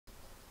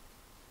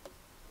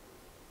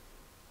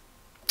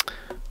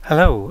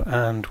Hello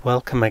and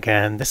welcome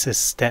again. This is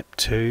step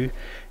 2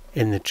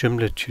 in the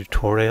Joomla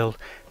tutorial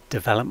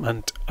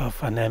development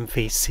of an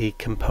MVC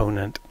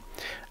component,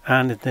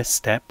 and in this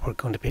step we're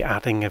going to be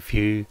adding a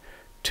view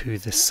to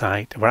the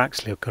site. We're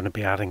actually going to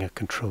be adding a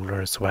controller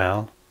as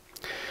well.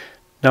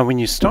 Now when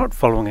you start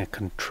following a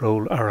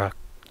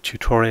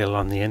tutorial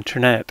on the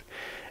internet,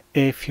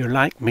 if you're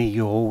like me,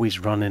 you always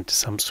run into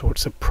some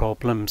sorts of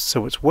problems,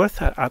 so it's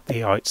worth it at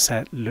the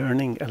outset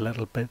learning a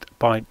little bit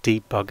about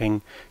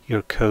debugging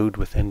your code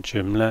within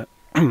Joomla.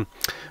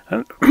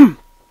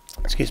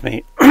 Excuse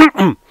me.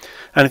 And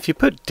if you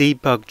put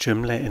debug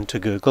Joomla into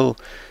Google,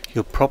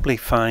 you'll probably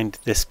find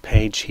this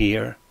page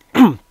here,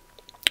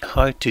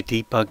 how to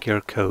debug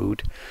your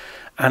code,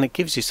 and it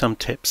gives you some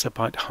tips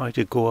about how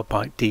to go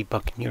about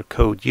debugging your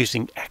code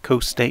using echo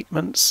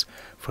statements,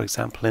 for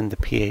example in the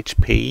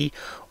PHP,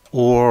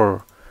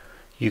 or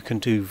you can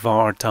do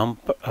var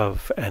dump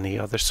of any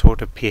other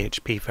sort of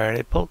PHP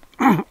variable,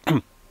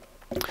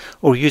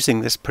 or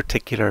using this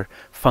particular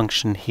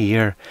function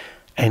here,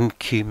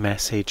 enqueue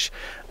message,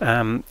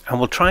 and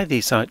we'll try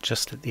these out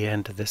just at the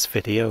end of this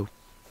video.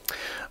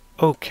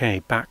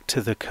 Okay, back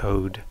to the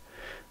code.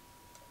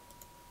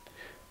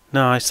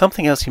 Now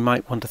something else you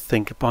might want to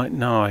think about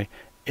now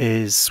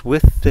is,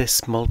 with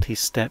this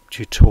multi-step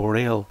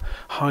tutorial,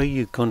 how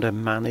you're going to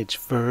manage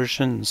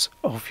versions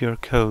of your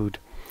code.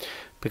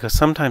 Because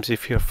sometimes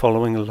if you're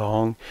following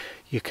along,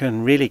 you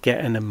can really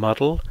get in a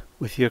muddle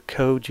with your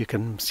code. You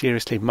can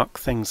seriously muck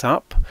things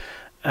up,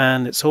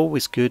 and it's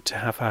always good to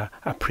have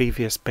a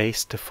previous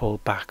base to fall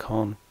back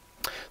on.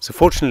 So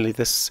fortunately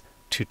this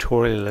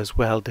tutorial is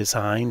well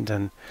designed,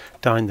 and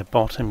down the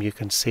bottom you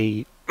can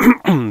see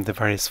the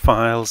various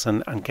files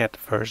and get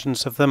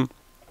versions of them.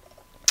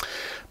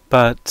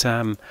 But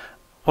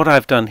what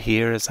I've done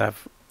here is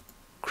I've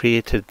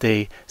created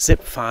the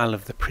zip file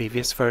of the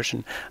previous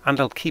version, and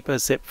I'll keep a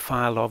zip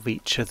file of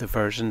each of the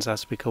versions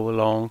as we go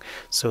along,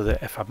 so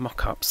that if I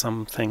muck up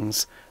some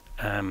things,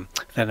 then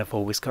I've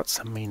always got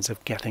some means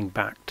of getting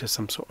back to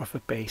some sort of a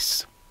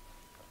base.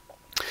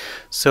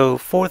 So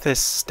for this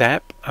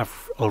step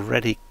I've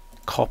already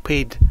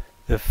copied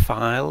the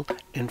file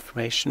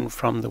information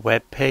from the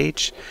web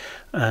page,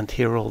 and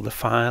here are all the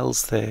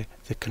files, the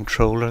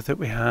controller that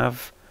we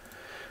have,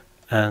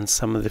 and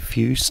some of the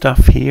view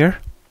stuff here.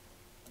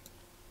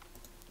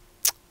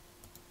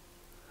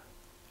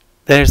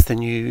 There's the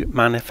new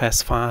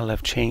manifest file.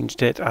 I've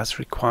changed it as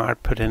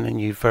required, put in a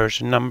new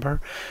version number,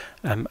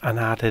 and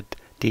added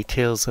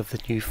details of the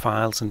new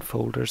files and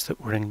folders that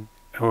we're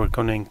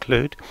going to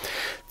include.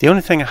 The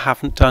only thing I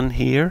haven't done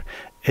here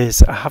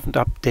is I haven't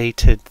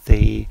updated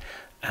the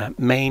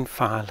main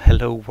file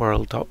hello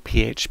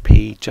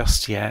world.php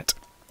just yet.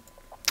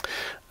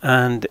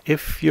 And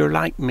if you're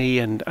like me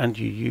and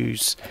you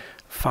use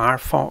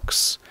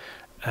Firefox,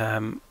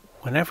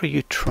 whenever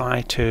you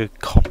try to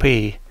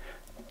copy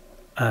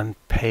and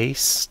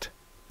paste,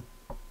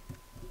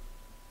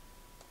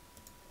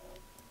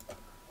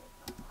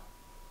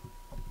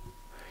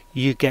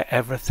 you get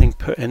everything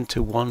put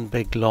into one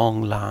big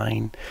long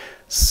line.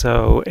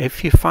 So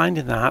if you're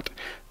finding that,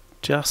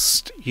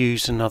 just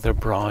use another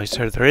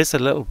browser. There is a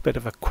little bit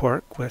of a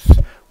quirk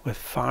with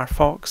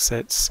Firefox.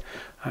 It's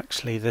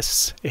actually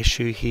this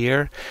issue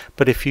here,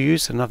 but if you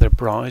use another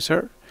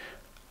browser,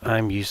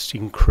 I'm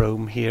using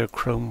Chrome here,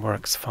 Chrome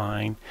works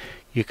fine.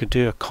 You could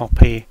do a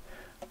copy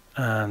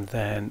and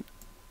then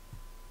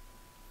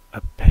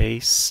a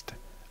paste,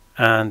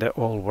 and it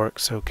all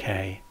works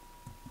okay.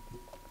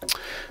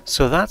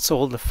 So that's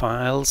all the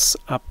files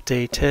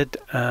updated.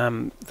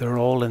 They're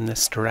all in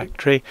this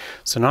directory.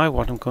 So now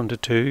what I'm going to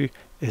do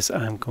is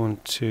I'm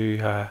going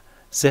to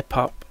zip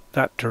up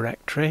that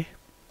directory,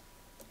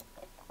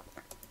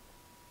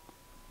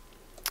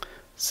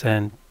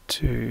 send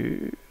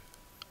to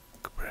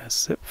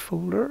press zip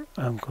folder.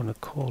 I'm going to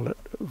call it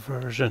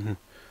version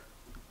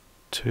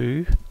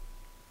 2.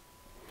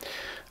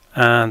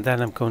 And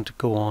then I'm going to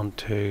go on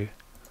to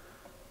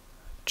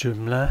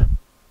Joomla,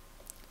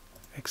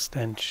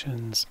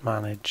 extensions,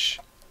 manage,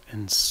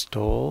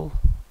 install.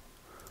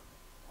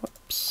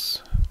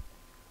 Whoops.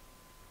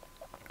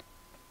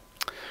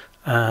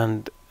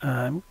 And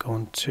I'm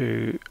going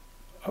to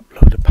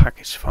upload a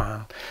package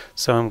file.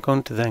 So I'm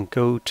going to then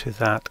go to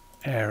that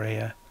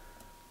area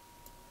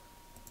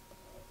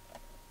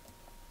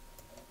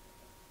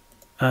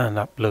and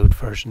upload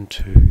version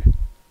 2.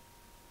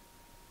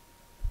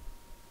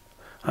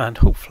 And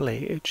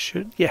hopefully it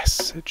should,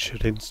 yes, it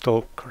should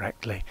install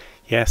correctly.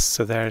 Yes,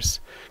 so there's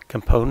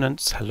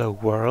components, hello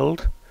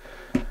world,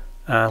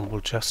 and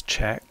we'll just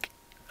check,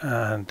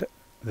 and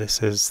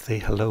this is the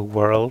hello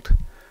world,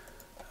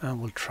 and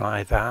we'll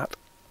try that.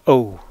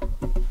 Oh,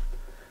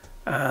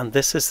 and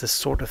this is the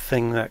sort of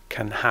thing that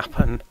can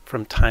happen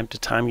from time to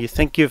time. You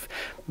think you've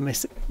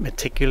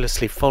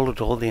meticulously followed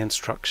all the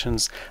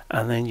instructions,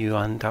 and then you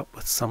end up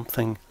with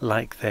something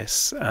like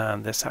this.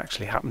 And this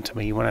actually happened to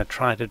me when I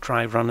tried a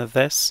dry run of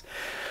this.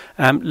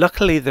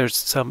 Luckily there's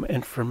some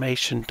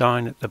information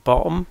down at the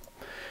bottom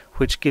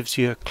which gives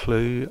you a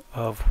clue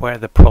of where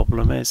the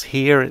problem is.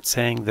 Here it's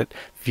saying that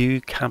view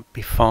can't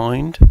be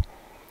found.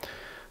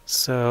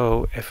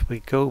 So if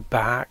we go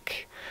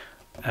back,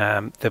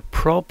 the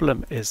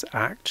problem is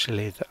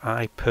actually that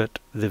I put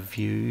the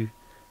view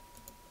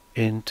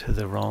into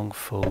the wrong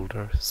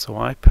folder. So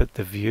I put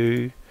the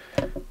view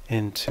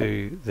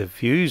into the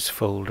views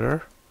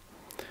folder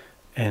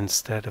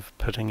instead of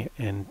putting it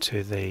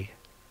into the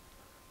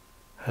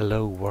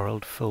Hello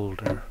World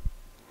folder.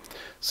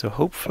 So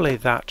hopefully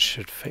that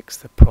should fix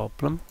the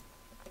problem.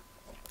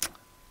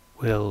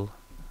 We'll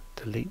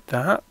delete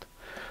that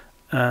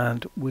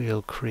and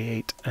we'll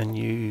create a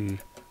new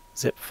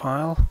zip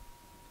file.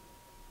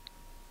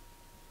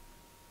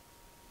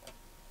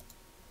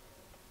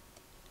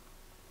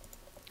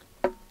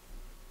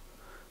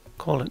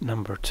 Call it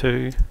number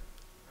 2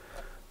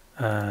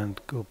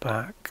 and go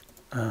back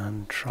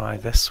and try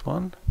this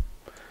one.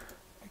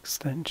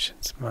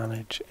 Extensions,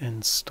 manage,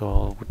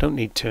 install. We don't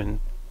need to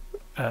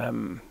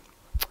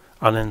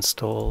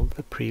uninstall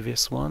the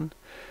previous one.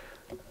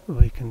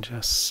 We can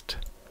just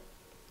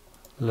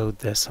load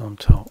this on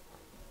top.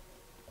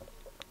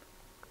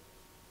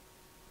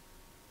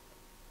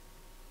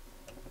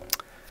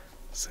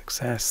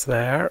 Success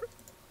there.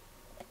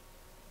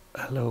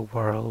 Hello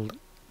world,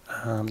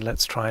 and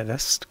let's try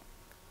this.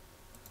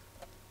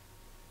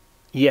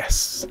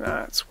 Yes,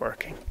 that's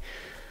working.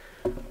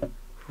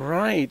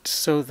 Right,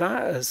 so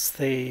that is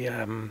the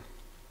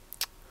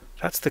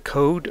that's the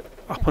code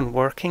up and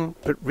working,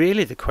 but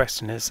really the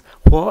question is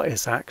what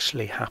is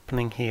actually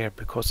happening here,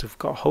 because we've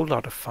got a whole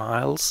lot of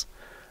files,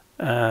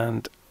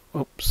 and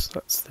oops,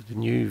 that's the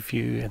new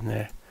view in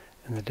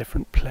the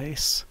different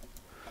place.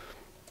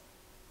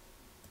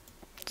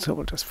 So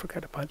we'll just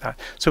forget about that.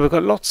 So we've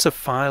got lots of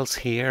files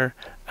here.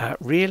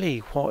 Really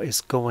what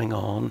is going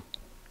on?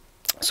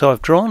 So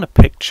I've drawn a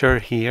picture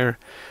here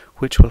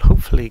which will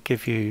hopefully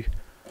give you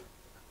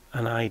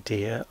an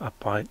idea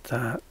about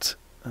that.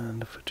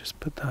 And if we just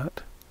put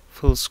that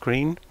full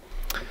screen.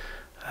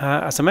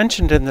 As I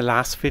mentioned in the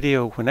last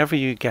video, whenever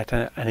you get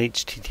an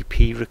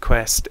HTTP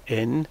request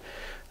in,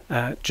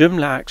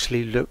 Joomla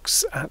actually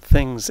looks at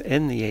things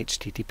in the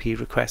HTTP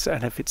request,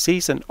 and if it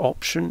sees an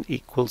option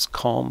equals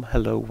com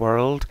hello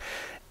world,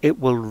 it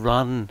will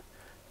run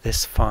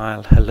this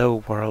file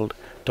hello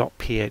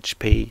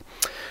world.php,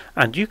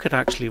 and you could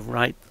actually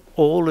write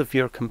all of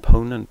your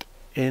component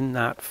in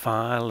that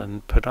file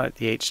and put out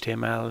the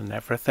HTML and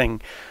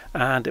everything,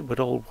 and it would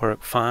all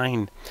work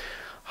fine.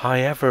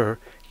 However,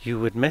 you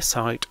would miss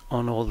out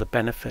on all the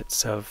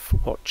benefits of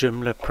what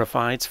Joomla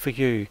provides for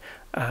you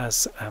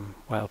as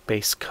well,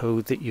 base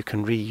code that you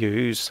can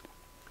reuse.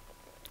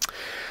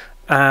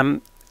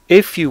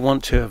 If you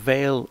want to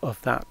avail of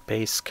that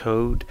base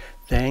code,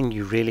 then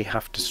you really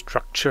have to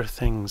structure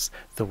things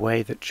the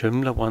way that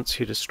Joomla wants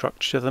you to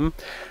structure them.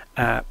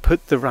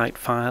 Put the right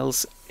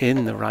files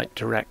in the right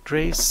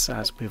directories,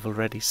 as we've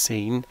already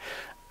seen,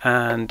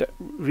 and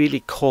really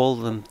call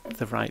them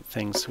the right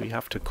things. So you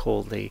have to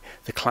call the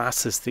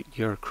classes that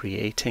you're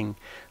creating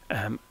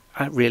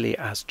really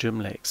as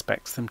Joomla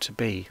expects them to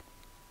be.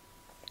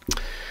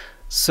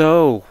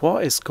 So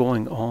what is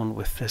going on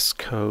with this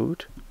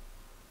code?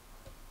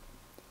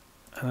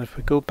 And if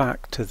we go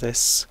back to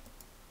this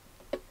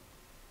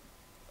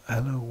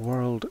hello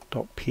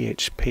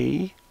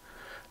world.php,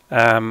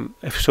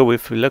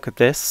 if we look at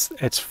this,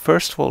 it's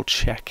first of all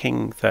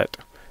checking that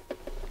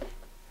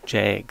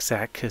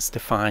JExec is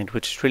defined,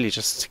 which is really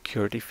just a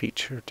security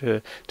feature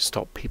to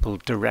stop people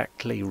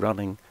directly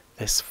running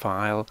this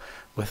file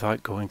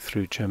without going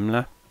through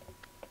Joomla.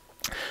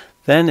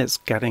 Then it's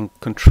getting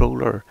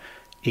controller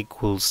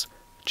equals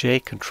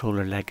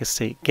jcontroller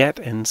legacy get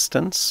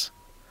instance,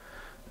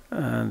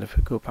 and if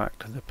we go back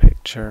to the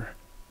picture,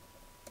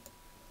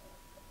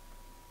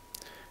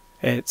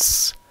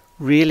 it's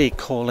really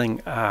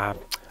calling a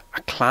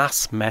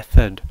class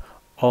method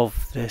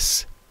of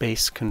this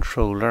base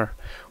controller,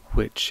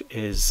 which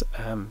is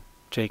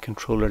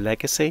jcontroller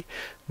legacy.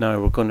 Now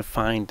we're going to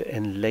find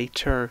in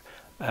later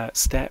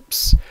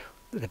steps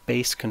the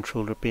base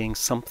controller being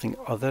something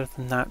other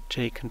than that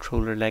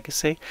jcontroller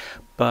legacy,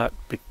 but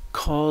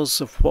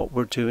because of what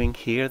we're doing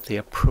here, the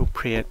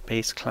appropriate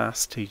base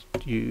class to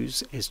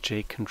use is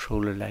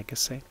jcontroller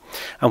legacy.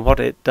 And what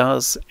it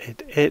does,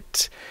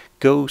 it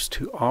goes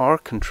to our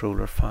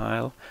controller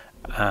file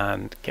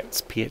and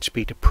gets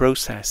PHP to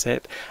process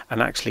it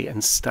and actually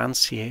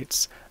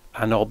instantiates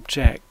an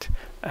object,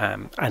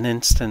 an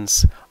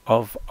instance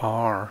of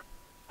our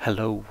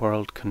hello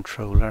world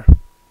controller.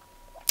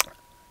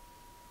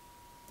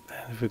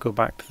 If we go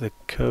back to the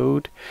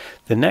code,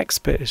 the next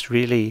bit is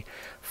really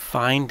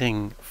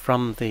finding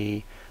from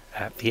the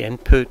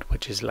input,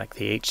 which is like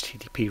the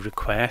HTTP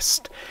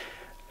request,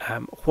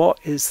 what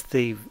is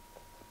the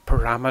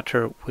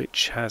parameter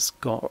which has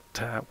got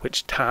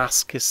which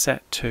task is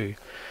set to,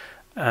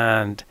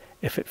 and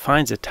if it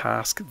finds a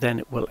task, then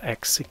it will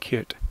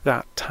execute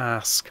that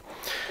task.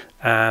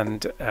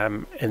 And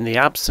in the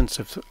absence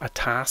of a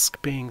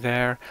task being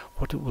there,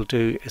 what it will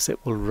do is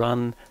it will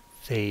run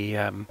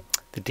the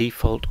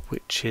default,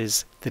 which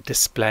is the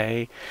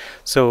display.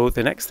 So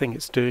the next thing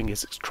it's doing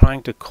is it's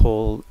trying to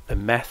call the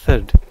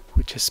method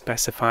which is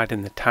specified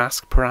in the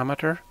task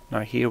parameter,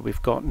 Now here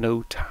we've got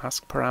no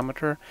task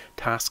parameter,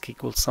 task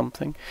equals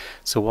something,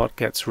 so what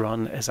gets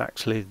run is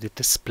actually the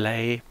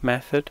display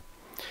method.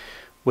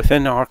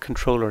 Within our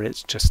controller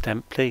it's just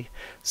empty,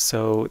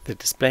 so the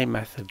display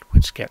method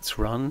which gets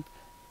run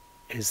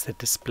is the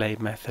display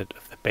method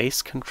of the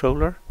base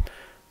controller,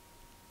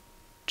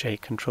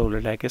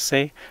 JController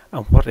legacy,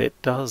 and what it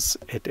does,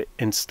 it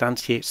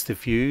instantiates the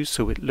view,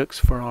 so it looks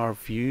for our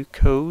view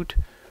code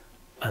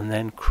and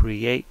then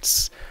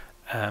creates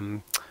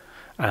an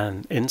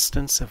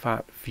instance of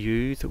that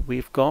view that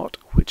we've got,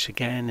 which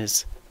again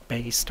is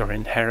based or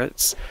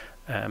inherits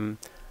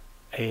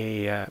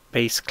a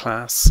base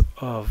class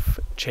of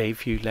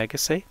JView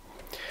legacy.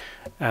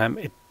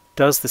 It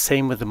does the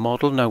same with the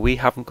model. Now we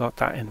haven't got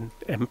that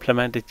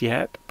implemented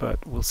yet,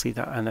 but we'll see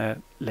that in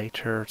a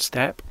later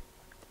step.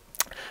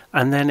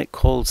 And then it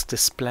calls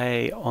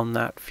display on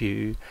that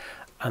view,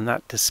 and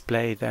that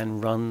display then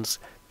runs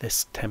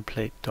this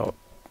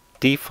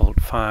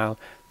template.default file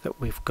that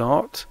we've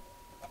got.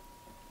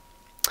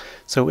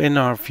 So in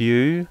our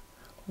view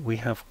we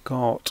have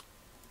got,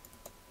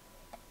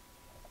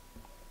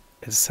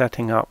 it's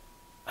setting up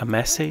a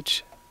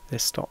message,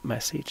 this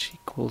 .message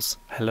equals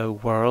hello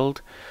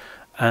world,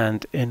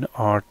 and in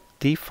our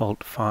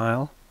default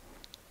file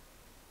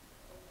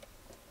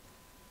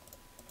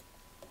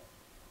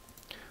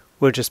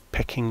we're just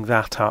picking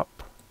that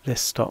up,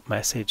 this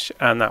 .message,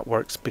 and that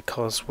works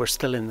because we're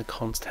still in the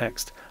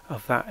context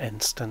of that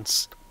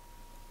instance.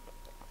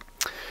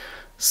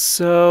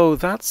 So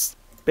that's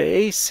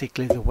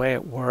basically the way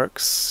it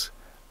works.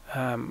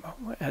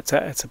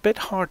 It's a bit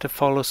hard to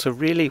follow, so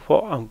really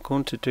what I'm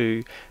going to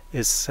do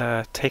is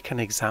take an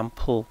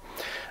example.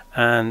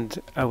 And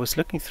I was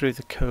looking through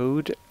the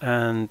code,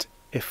 and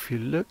if you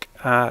look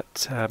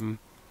at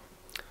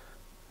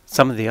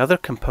some of the other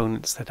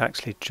components that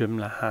actually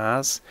Joomla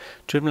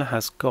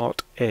has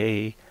got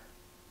a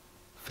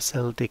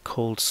facility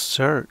called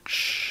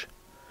search,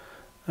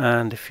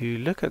 and if you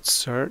look at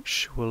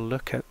search, we'll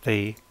look at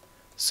the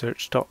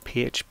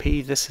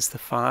search.php. This is the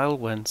file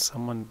when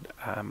someone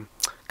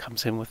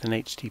comes in with an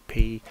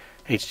HTTP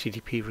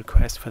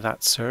request for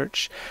that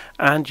search,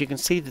 and you can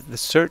see that the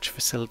search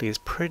facility is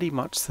pretty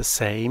much the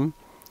same.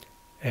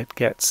 It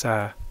gets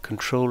a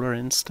controller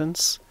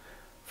instance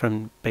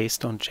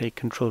based on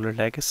JController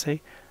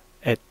legacy.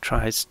 It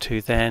tries to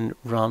then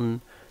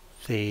run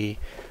the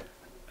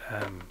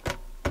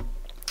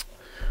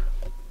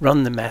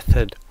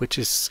method which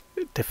is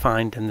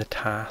defined in the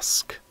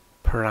task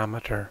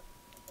parameter.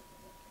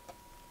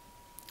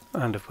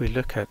 And if we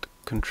look at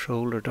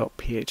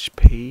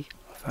controller.php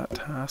of that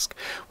task,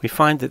 we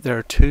find that there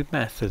are two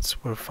methods.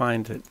 We'll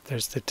find that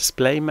there's the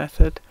display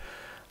method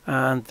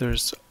and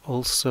there's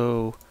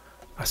also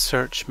a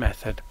search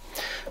method.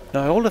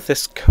 Now all of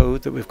this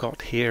code that we've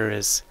got here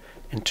is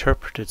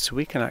interpreted, so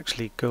we can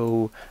actually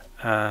go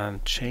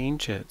and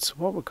change it. So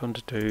what we're going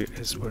to do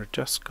is we're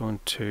just going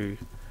to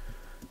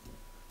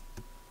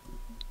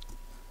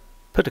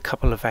put a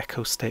couple of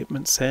echo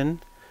statements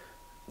in.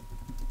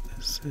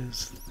 This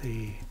is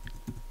the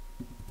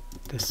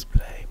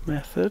display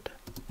method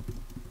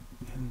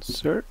in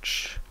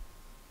search.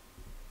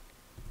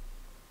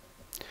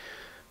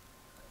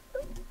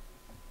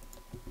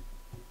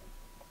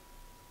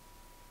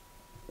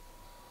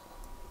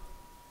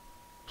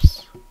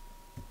 Oops.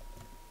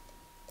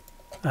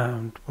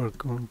 And we're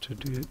going to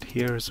do it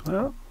here as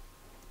well.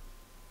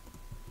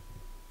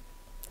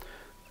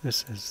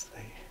 This is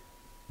the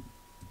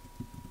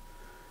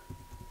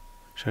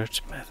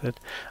search method,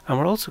 and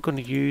we're also going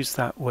to use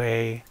that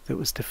way that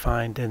was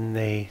defined in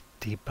the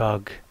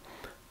debug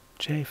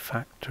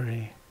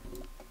jfactory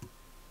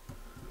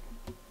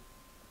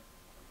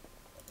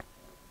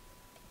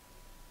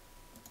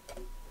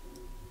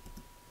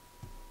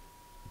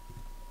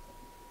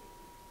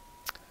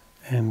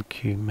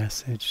MQ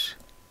message.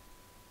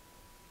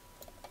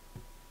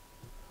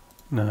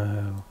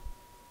 No.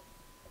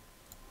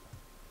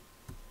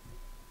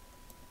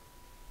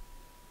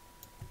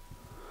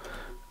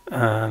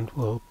 And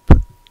we'll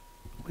put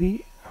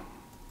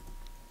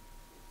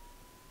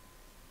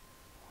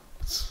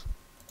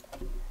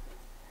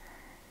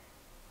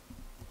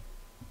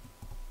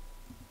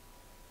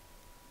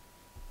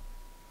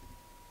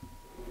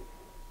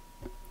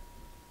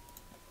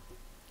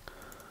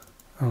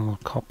and we'll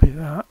copy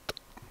that.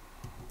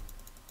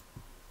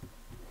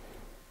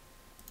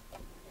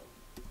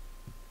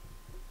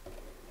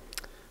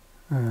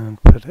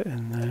 And put it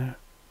in there.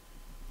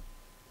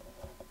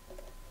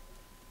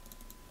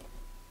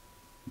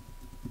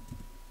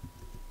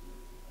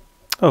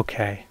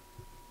 Okay,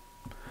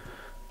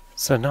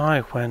 so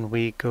now when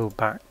we go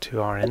back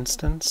to our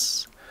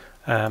instance,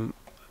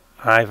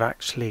 I've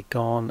actually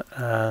gone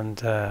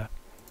and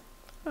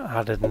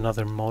added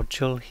another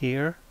module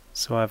here.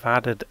 So I've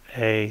added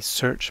a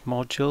search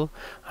module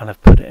and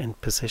I've put it in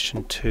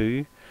position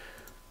 2,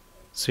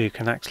 so you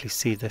can actually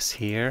see this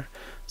here.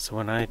 So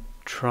when I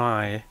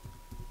try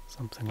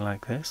something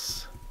like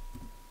this,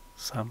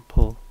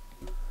 sample,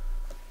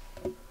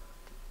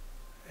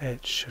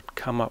 it should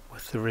come up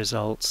with the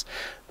results.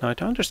 Now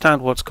to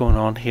understand what's going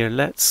on here,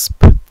 let's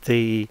put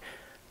the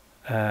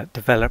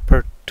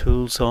developer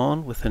tools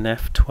on with an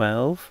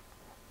F12.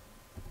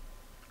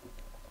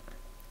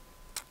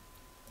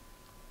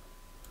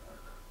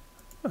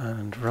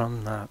 And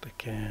run that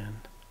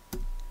again.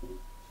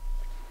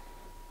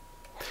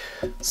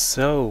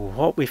 So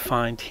what we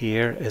find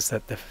here is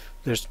that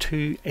there's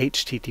two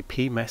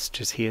HTTP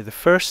messages here. The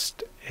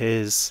first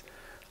is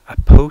a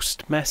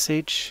post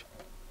message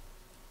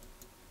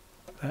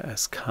that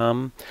has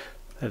come,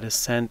 that is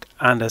sent,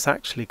 and has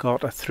actually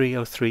got a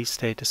 303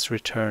 status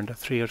returned. A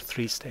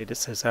 303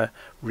 status is a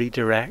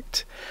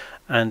redirect,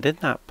 and in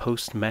that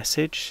post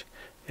message,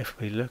 if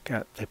we look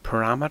at the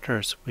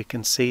parameters, we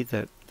can see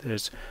that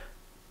there's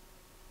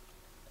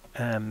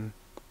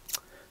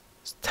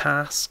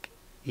task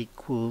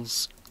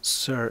equals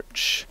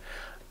search,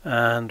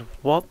 and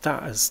what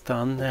that has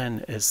done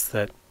then is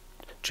that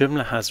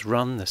Joomla has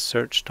run the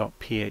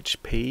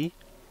search.php,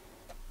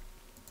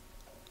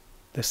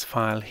 this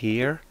file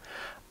here,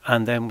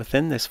 and then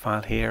within this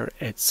file here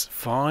it's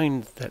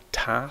found that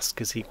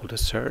task is equal to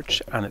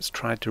search, and it's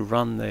tried to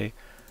run the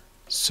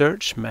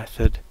search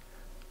method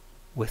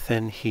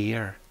within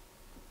here.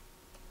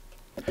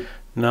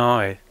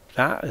 Now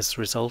that has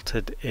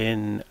resulted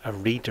in a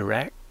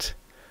redirect.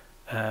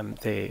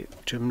 The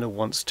Joomla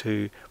wants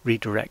to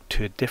redirect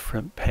to a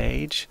different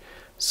page,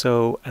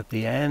 so at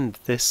the end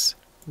this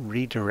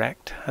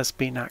redirect has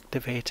been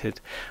activated,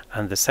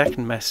 and the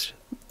second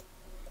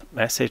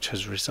message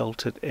has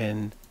resulted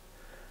in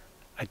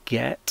a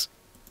get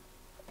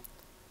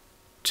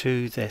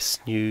to this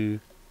new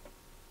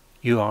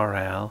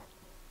URL.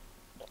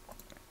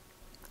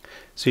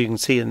 So you can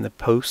see in the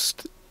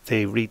post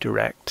the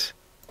redirect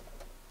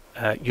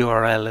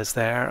URL is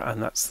there,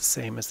 and that's the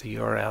same as the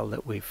URL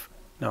that we've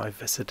now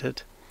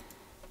visited.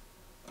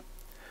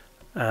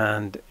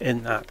 And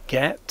in that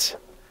get,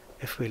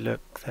 if we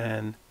look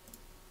then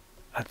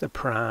at the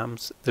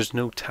params, there's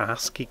no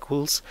task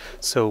equals,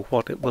 so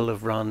what it will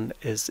have run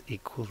is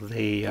equal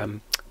the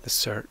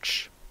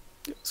search,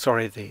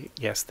 sorry, the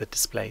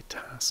display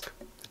task,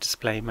 the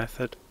display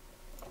method.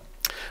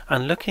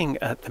 And looking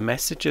at the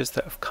messages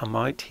that have come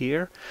out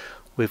here,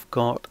 we've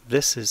got,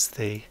 this is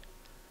the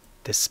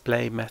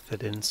display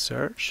method in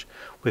search,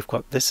 we've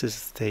got, this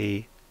is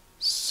the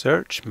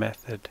search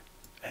method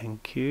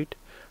enqueued,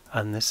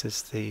 and this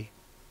is the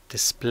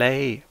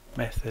display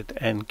method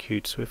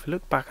enqueued. So if we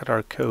look back at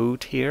our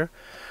code here,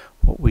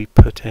 what we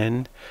put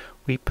in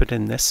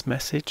this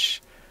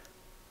message,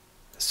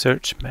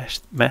 search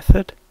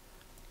method,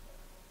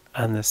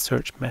 and the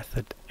search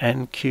method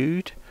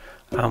enqueued,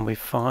 and we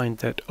find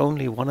that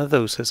only one of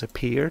those has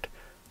appeared.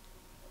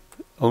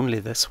 Only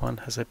this one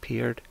has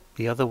appeared.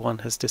 The other one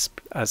has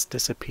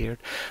disappeared,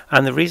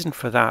 and the reason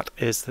for that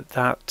is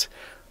that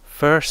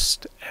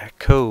first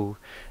echo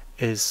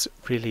is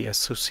really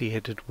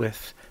associated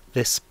with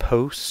this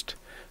post,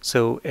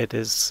 so it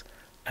is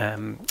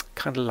kind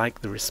of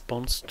like the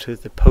response to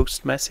the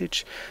post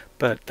message,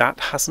 but that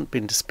hasn't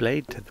been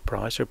displayed to the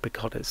browser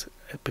because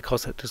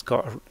it has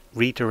got a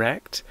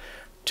redirect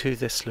to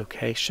this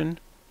location.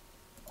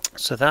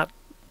 So that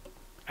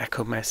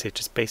echo message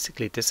has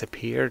basically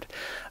disappeared,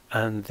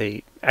 and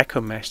the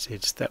echo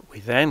message that we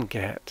then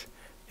get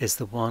is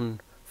the one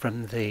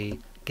from the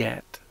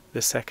get,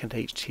 the second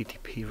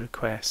HTTP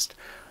request,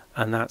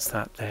 and that's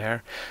that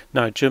there.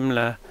 Now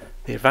Joomla,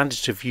 the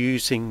advantage of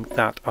using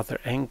that other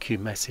enqueue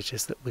message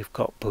is that we've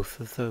got both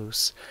of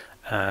those,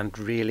 and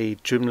really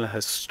Joomla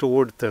has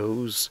stored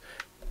those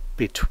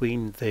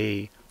between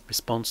the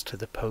response to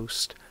the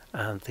post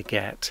and the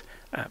get,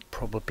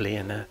 probably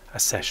in a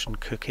session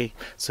cookie,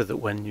 so that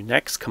when you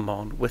next come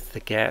on with the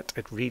get,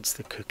 it reads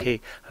the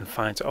cookie and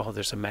finds, oh,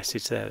 there's a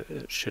message there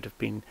that should have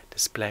been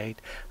displayed,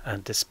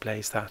 and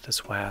displays that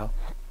as well.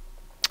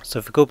 So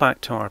if we go back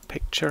to our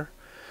picture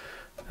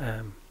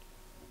and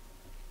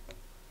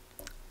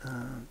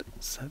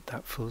set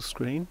that full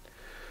screen,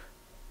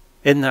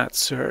 in that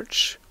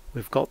search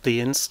we've got the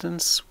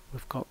instance,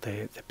 we've got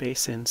the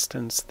base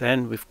instance,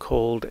 then we've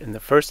called, in the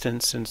first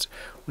instance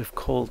we've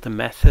called the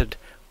method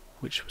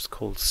which was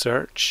called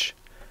search,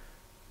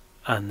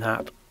 and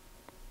that,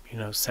 you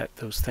know, set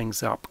those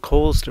things up,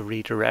 calls the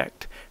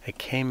redirect, it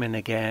came in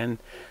again,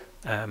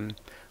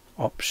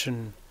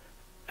 option,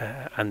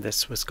 and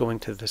this was going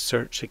to the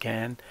search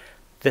again.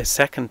 The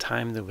second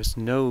time there was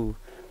no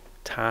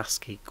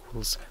task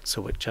equals,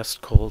 so it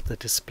just called the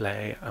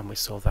display, and we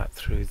saw that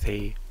through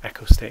the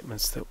echo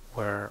statements that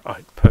were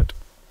output.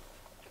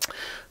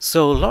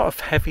 So a lot of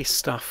heavy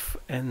stuff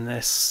in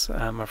this,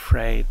 I'm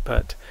afraid,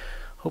 but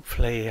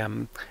hopefully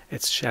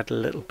it's shed a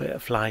little bit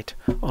of light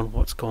on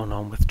what's going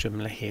on with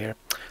Joomla here.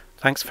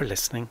 Thanks for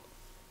listening.